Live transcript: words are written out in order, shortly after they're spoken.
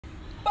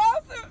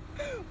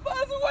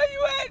Boss, where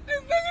you at?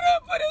 This nigga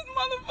done put his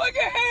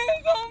motherfucking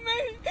hands on me.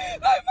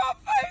 Like my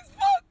face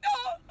fucked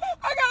up.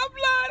 I got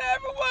blood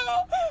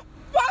everywhere.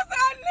 Boss,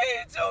 I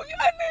need you.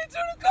 I need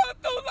you to come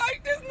through. Like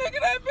this nigga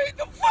that beat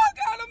the fuck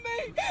out of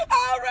me. I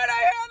already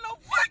ain't had no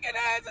fucking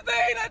answers.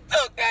 He done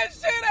took that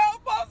shit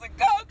out. Boss, and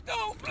come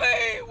through,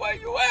 please. Where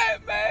you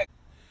at, man?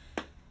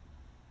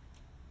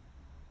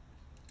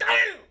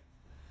 Damn!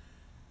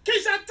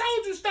 Keisha, I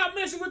told you stop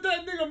messing with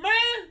that nigga,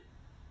 man.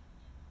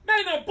 There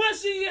ain't no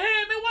bust in your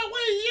hand, man.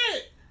 Where he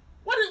at?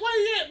 Where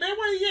he at, man?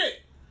 Where he at?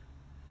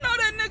 You know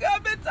that nigga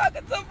I've been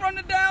talking to from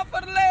the down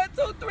for the last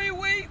 2-3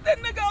 weeks. That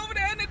nigga over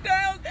there in the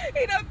downs,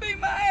 he done beat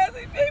my ass.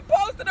 He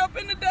posted up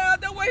in the downs.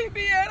 That's where he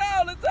be at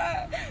all the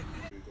time.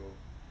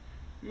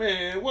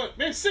 Man, what?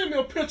 Man, send me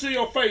a picture of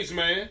your face,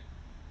 man.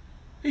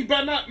 He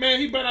better not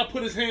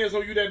put his hands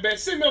on you that bad.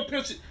 Send me a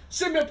picture.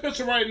 Send me a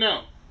picture right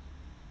now.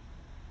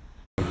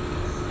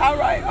 All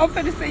right, I'm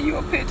finna send you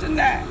a picture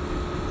now.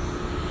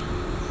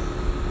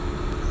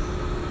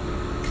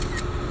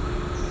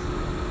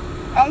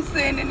 I'm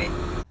sending it.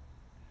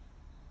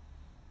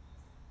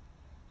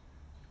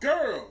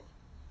 Girl,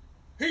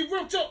 he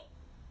ripped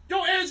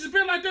your edges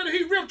been like that and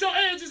he ripped your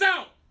edges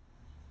out.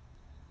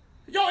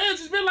 Your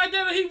edges been like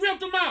that and he ripped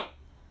them out.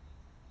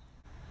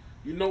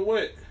 You know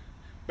what?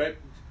 Baby,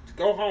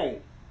 go home.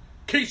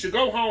 Keisha,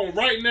 go home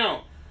right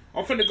now.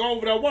 I'm finna go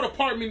over there. What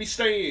apartment he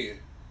stay in?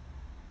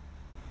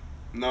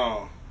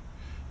 No,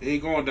 it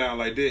ain't going down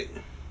like that.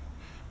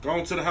 Go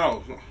on to the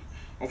house.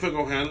 I'm finna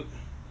go handle it.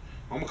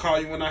 I'm gonna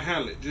call you when I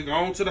handle it. Just go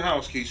on to the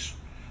house, Keisha.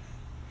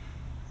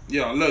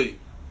 Yeah, I love you.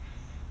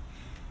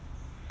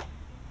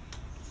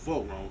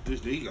 Fuck wrong with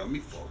this dude. He got me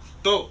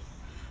fucked up.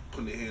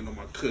 Putting their hand on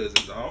my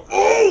cousin, dog.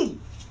 Oh!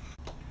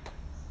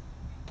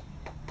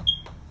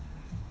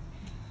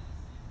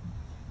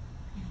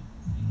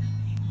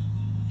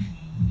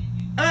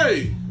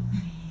 Hey!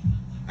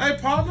 Hey,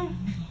 partner.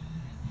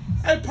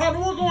 Hey, partner,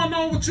 what going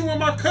on with you and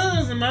my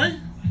cousin,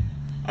 man?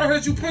 I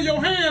heard you put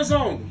your hands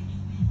on him.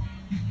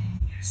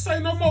 Say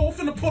no more. We're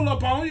finna pull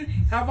up on you.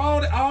 Have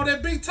all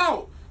that big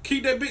talk.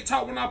 Keep that big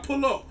talk when I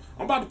pull up.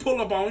 I'm about to pull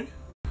up on you.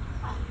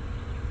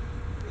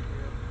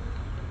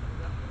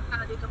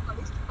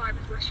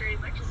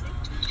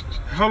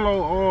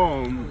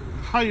 Hello,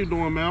 how you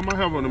doing, man? I might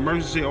have an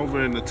emergency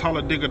over in the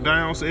Talladega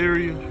Downs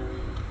area.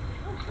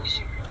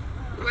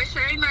 What's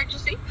your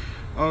emergency?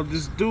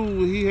 This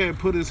dude, he had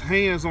put his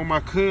hands on my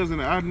cousin.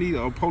 I need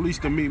a police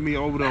to meet me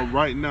over there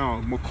right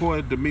now.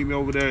 McCoy to meet me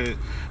over there at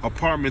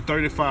apartment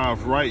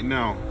 35 right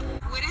now.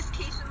 What is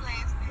Keisha's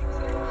last name,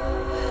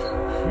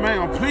 sir?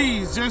 Ma'am,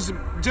 please,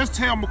 just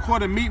tell McCoy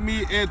to meet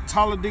me at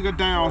Talladega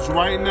Downs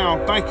right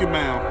now. Thank you,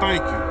 ma'am.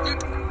 Thank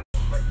you.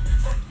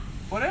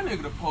 Boy, that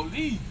nigga the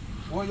police.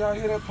 Boy, y'all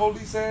hear that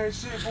police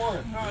ass shit, boy?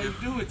 No, you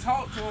do it.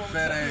 Talk to him.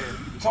 Fat ass.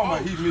 Talking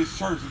about he missed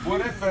church. Boy,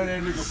 that fat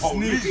ass nigga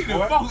police, Sneaky, boy.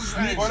 Boy,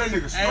 that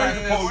nigga straight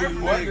the police,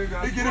 boy.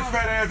 He get his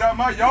fat ass out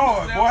my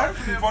yard, boy.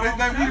 Boy, they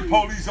think we the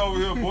police over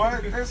here,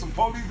 boy. There's some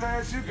police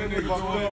ass shit that nigga